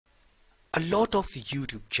A lot of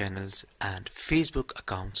YouTube channels and Facebook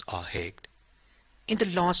accounts are hacked. In the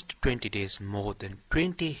last 20 days, more than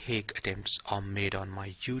 20 hack attempts are made on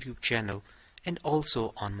my YouTube channel and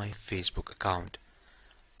also on my Facebook account.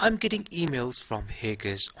 I'm getting emails from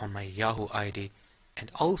hackers on my Yahoo ID and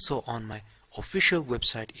also on my official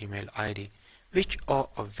website email ID, which are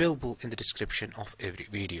available in the description of every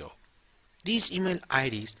video. These email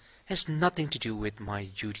IDs has nothing to do with my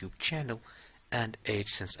YouTube channel and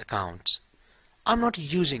AdSense accounts. I'm not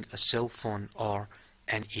using a cell phone or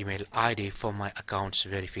an email ID for my account's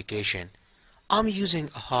verification. I'm using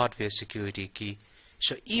a hardware security key,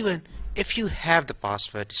 so even if you have the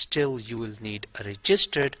password, still you will need a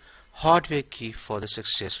registered hardware key for the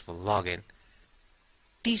successful login.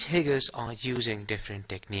 These hackers are using different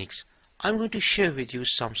techniques. I'm going to share with you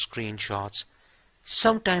some screenshots.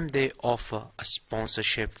 Sometimes they offer a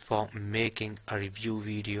sponsorship for making a review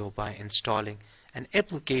video by installing an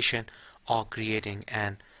application or creating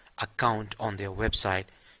an account on their website.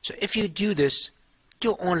 So if you do this,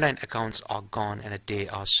 your online accounts are gone in a day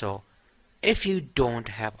or so. If you don't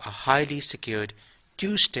have a highly secured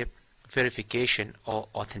two-step verification or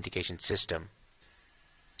authentication system.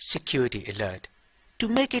 Security alert. To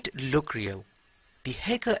make it look real, the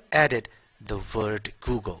hacker added the word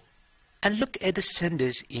Google. And look at the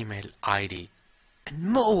sender's email ID. And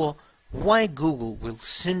moreover, why Google will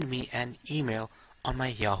send me an email on my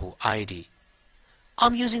Yahoo ID.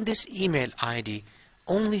 I'm using this email ID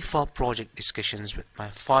only for project discussions with my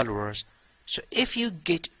followers. So if you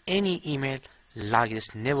get any email like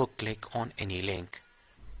this, never click on any link.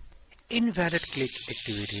 Invalid click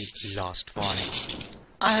activity last warning.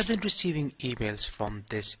 I have been receiving emails from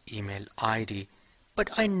this email ID,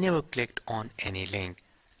 but I never clicked on any link.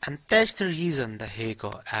 And that's the reason the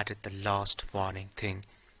hacker added the last warning thing.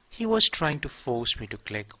 He was trying to force me to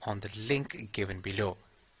click on the link given below,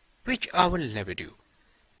 which I will never do.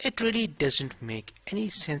 It really doesn't make any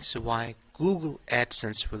sense why Google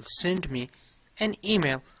AdSense will send me an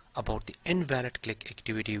email about the invalid click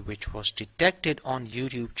activity which was detected on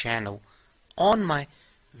YouTube channel on my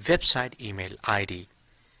website email ID.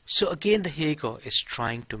 So again, the hacker is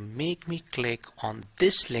trying to make me click on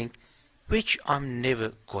this link, which I'm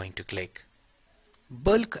never going to click.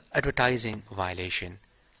 Bulk advertising violation.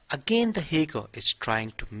 Again, the hacker is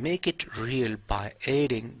trying to make it real by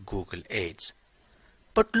adding Google Ads.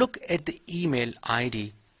 But look at the email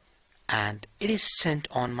ID, and it is sent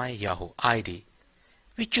on my Yahoo ID,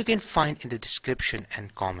 which you can find in the description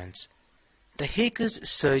and comments. The hackers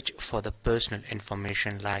search for the personal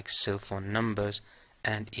information like cell phone numbers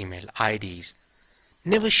and email IDs.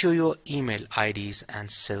 Never show your email IDs and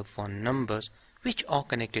cell phone numbers which are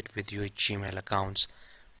connected with your Gmail accounts.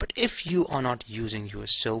 But if you are not using your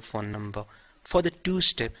cell phone number for the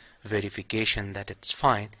two-step verification, that it's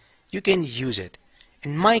fine, you can use it.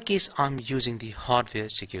 In my case, I'm using the hardware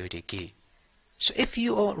security key. So if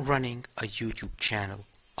you are running a YouTube channel,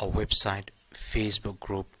 a website, Facebook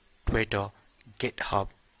group, Twitter, GitHub,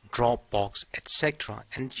 Dropbox, etc.,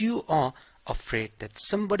 and you are afraid that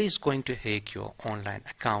somebody is going to hack your online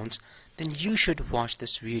accounts, then you should watch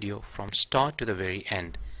this video from start to the very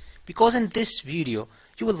end. Because in this video,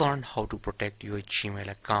 you will learn how to protect your Gmail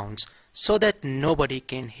accounts so that nobody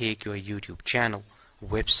can hack your YouTube channel,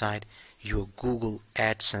 website, your Google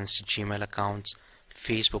AdSense Gmail accounts,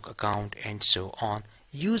 Facebook account, and so on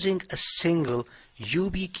using a single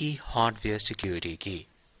Yubikey hardware security key.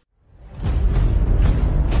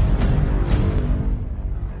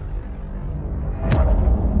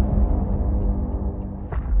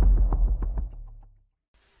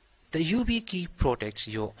 The Yubikey protects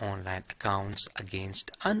your online accounts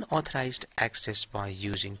against unauthorized access by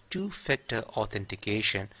using two-factor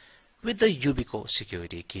authentication with the Yubico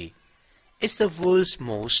Security Key. It's the world's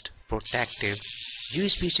most protective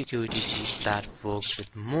USB security key that works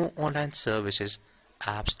with more online services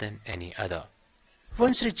apps than any other.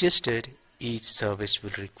 Once registered, each service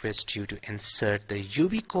will request you to insert the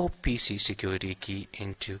Yubico PC Security Key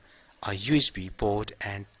into a USB port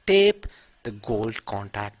and tape the gold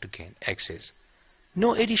contact to gain access.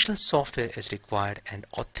 No additional software is required and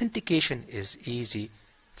authentication is easy,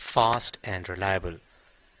 fast and reliable.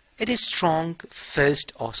 It is strong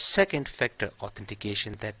first or second factor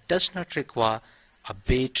authentication that does not require a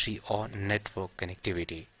battery or network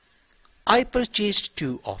connectivity. I purchased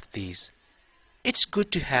 2 of these. It's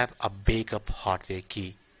good to have a backup hardware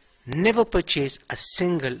key. Never purchase a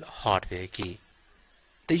single hardware key.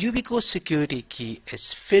 The Yubico Security Key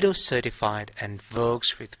is FIDO certified and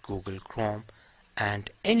works with Google Chrome and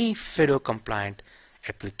any FIDO-compliant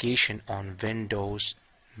application on Windows,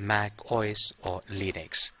 Mac OS or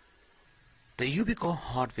Linux. The Yubico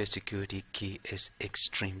hardware security key is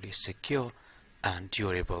extremely secure and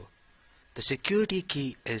durable. The security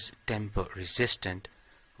key is tamper resistant,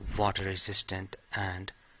 water resistant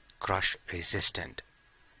and crush resistant.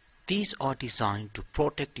 These are designed to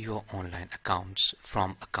protect your online accounts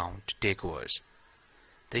from account takeovers.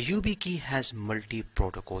 The Yubikey has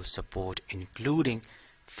multi-protocol support including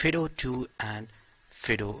FIDO-2 and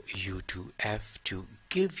FIDO U2F to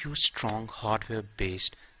give you strong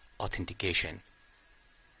hardware-based authentication.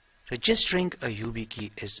 Registering a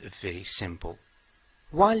Yubikey is very simple.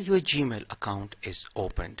 While your Gmail account is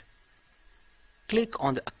opened, click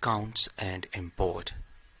on the Accounts and Import.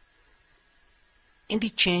 In the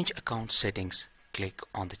Change Account settings, click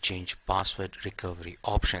on the Change Password Recovery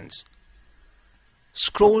options.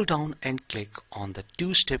 Scroll down and click on the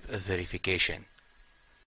two-step verification.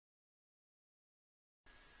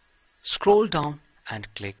 Scroll down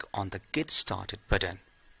and click on the Get Started button.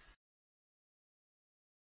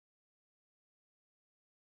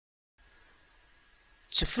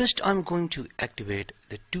 So first I'm going to activate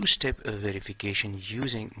the two-step verification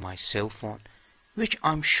using my cell phone, which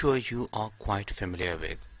I'm sure you are quite familiar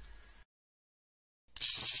with.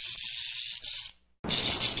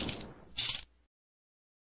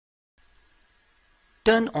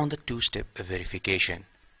 Turn on the two-step verification.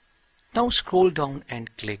 Now scroll down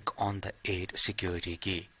and click on the Add Security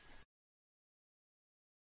Key.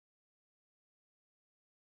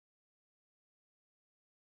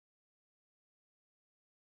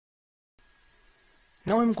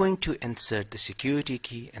 Now I'm going to insert the security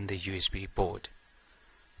key in the USB port.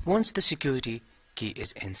 Once the security key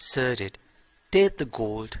is inserted, tap the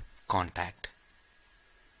gold Contact.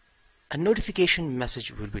 A notification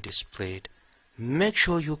message will be displayed. Make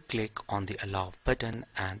sure you click on the Allow button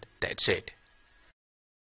and that's it.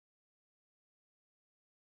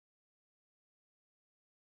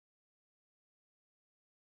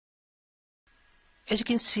 As you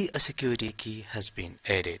can see, a security key has been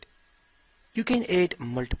added. You can add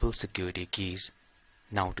multiple security keys.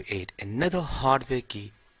 Now to add another hardware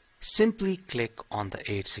key, simply click on the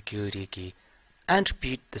Add Security Key and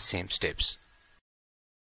repeat the same steps.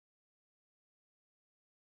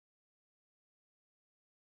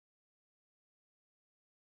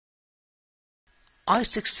 I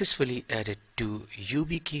successfully added two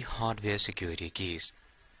Yubikey hardware security keys.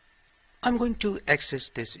 I'm going to access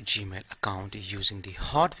this Gmail account using the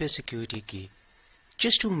hardware security key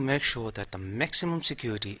just to make sure that the maximum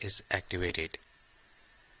security is activated.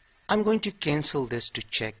 I'm going to cancel this to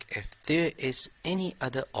check if there is any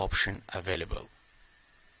other option available.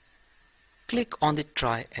 Click on the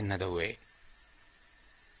Try Another Way.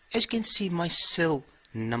 As you can see, my cell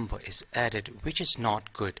number is added, which is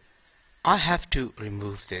not good. I have to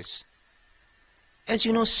remove this. As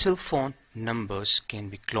you know, cell phone numbers can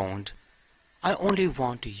be cloned. I only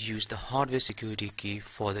want to use the hardware security key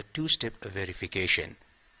for the two-step verification.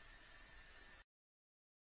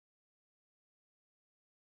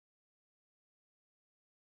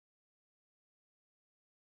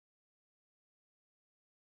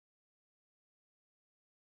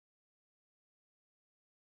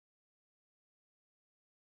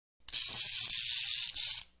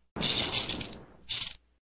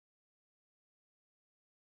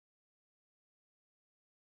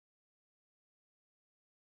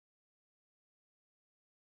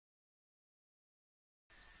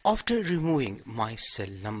 After removing my cell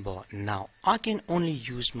number, now I can only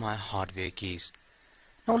use my hardware keys.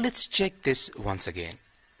 Now let's check this once again.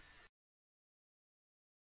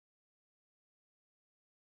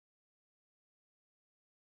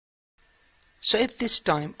 So if this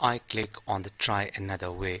time I click on the Try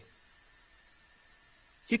Another Way,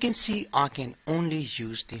 you can see I can only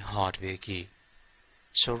use the hardware key.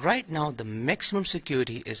 So right now the maximum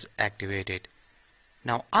security is activated.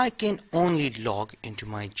 Now I can only log into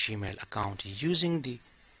my Gmail account using the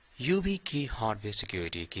Yubikey hardware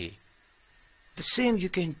security key. The same you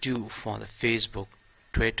can do for the Facebook,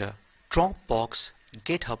 Twitter, Dropbox,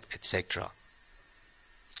 GitHub, etc.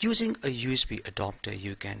 Using a USB adapter,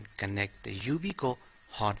 you can connect the Yubico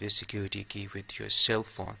hardware security key with your cell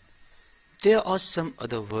phone. There are some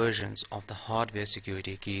other versions of the hardware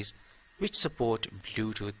security keys which support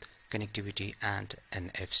Bluetooth connectivity and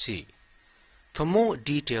NFC. For more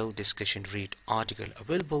detailed discussion, read article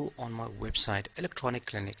available on my website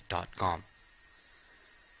electronicclinic.com.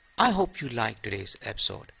 I hope you liked today's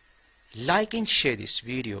episode. Like and share this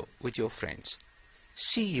video with your friends.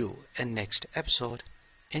 See you in next episode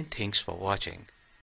and thanks for watching.